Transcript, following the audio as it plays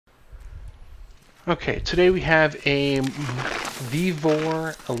Okay, today we have a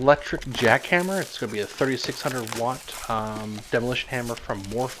Vivor electric jackhammer. It's going to be a 3600 watt demolition hammer from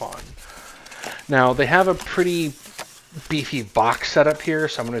Mophorn. Now, they have a pretty beefy box setup here,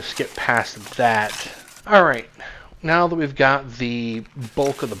 so I'm going to skip past that. Alright, now that we've got the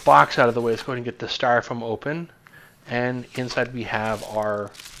bulk of the box out of the way, let's go ahead and get the styrofoam open. And inside we have our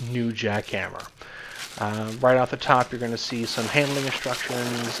new jackhammer. Right off the top, you're going to see some handling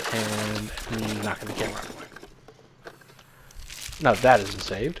instructions and me knocking the camera out of the way. Now that isn't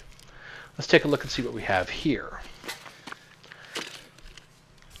saved. Let's take a look and see what we have here.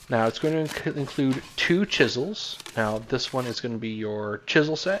 Now it's going to include 2 chisels. Now this one is going to be your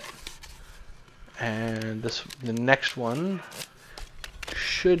chisel set, and the next one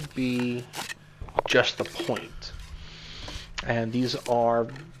should be just the point. And these are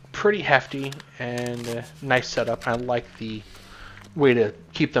pretty hefty and nice setup. I like the way to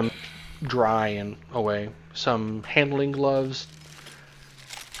keep them dry and away. Some handling gloves,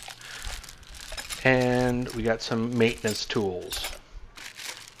 and we got some maintenance tools.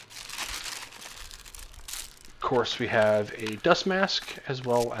 Of course, we have a dust mask as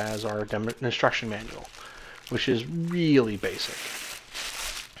well as our instruction manual, which is really basic.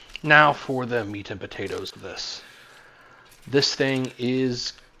 Now for the meat and potatoes of this. This thing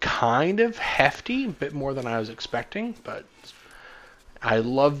is kind of hefty, a bit more than I was expecting, but I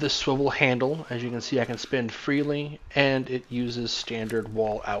love this swivel handle. As you can see, I can spin freely, and it uses standard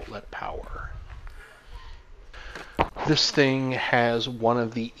wall outlet power. This thing has one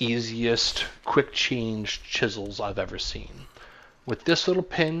of the easiest quick change chisels I've ever seen. With this little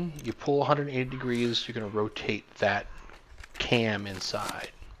pin, you pull 180 degrees, you're going to rotate that cam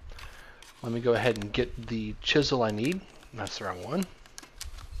inside. Let me go ahead and get the chisel I need. That's the wrong one.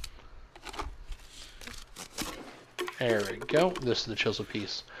 There we go. This is the chisel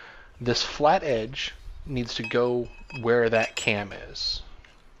piece. This flat edge needs to go where that cam is.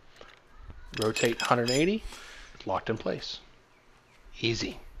 Rotate 180. It's locked in place.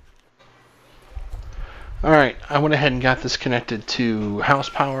 Easy. Alright, I went ahead and got this connected to house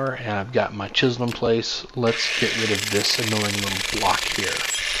power, and I've got my chisel in place. Let's get rid of this annoying little block here.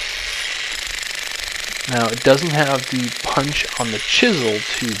 Now, it doesn't have the punch on the chisel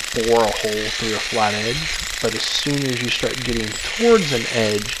to bore a hole through a flat edge, but as soon as you start getting towards an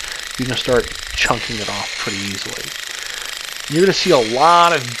edge, you can start chunking it off pretty easily. You're going to see a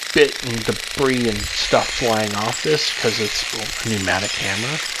lot of bit and debris and stuff flying off this because it's a pneumatic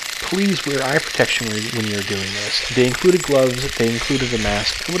hammer. Please wear eye protection when you're doing this. They included gloves, they included a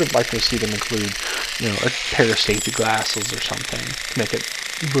mask. I would have liked to see them include, a pair of safety glasses or something to make it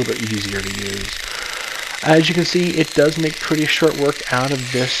a little bit easier to use. As you can see, it does make pretty short work out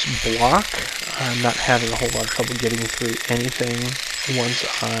of this block. I'm not having a whole lot of trouble getting through anything once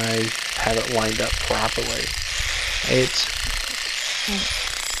I have it lined up properly. It's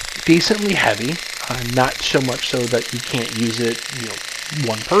decently heavy, not so much so that you can't use it,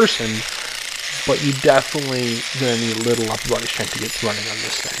 one person, but you definitely going to need a little upper body strength to get running on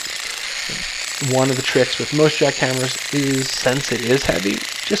this thing. One of the tricks with most jackhammers is, since it is heavy,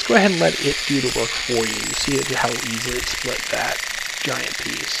 just go ahead and let it do the work for you. You see how easily it split that giant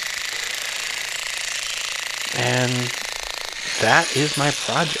piece. And that is my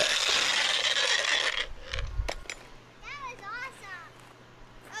project.